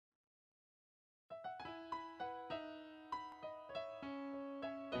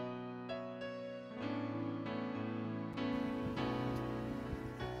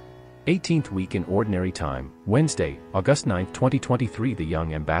18th week in Ordinary Time, Wednesday, August 9, 2023. The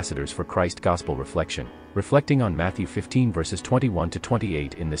Young Ambassadors for Christ Gospel Reflection. Reflecting on Matthew 15 verses 21 to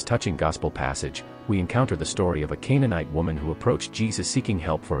 28. In this touching gospel passage, we encounter the story of a Canaanite woman who approached Jesus seeking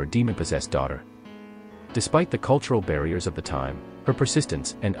help for her demon-possessed daughter. Despite the cultural barriers of the time, her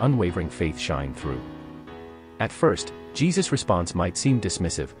persistence and unwavering faith shine through. At first, Jesus' response might seem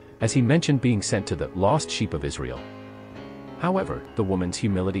dismissive, as he mentioned being sent to the lost sheep of Israel. However, the woman's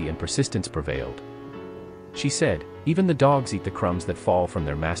humility and persistence prevailed. She said, "Even the dogs eat the crumbs that fall from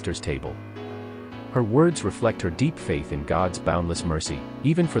their master's table." Her words reflect her deep faith in God's boundless mercy,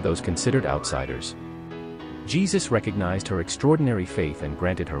 even for those considered outsiders. Jesus recognized her extraordinary faith and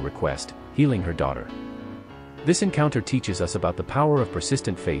granted her request, healing her daughter. This encounter teaches us about the power of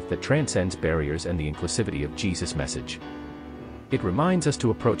persistent faith that transcends barriers and the inclusivity of Jesus' message. It reminds us to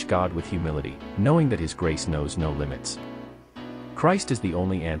approach God with humility, knowing that His grace knows no limits. Christ is the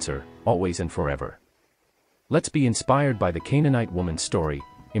only answer, always and forever. Let's be inspired by the Canaanite woman's story,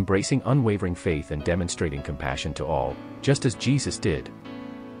 embracing unwavering faith and demonstrating compassion to all, just as Jesus did.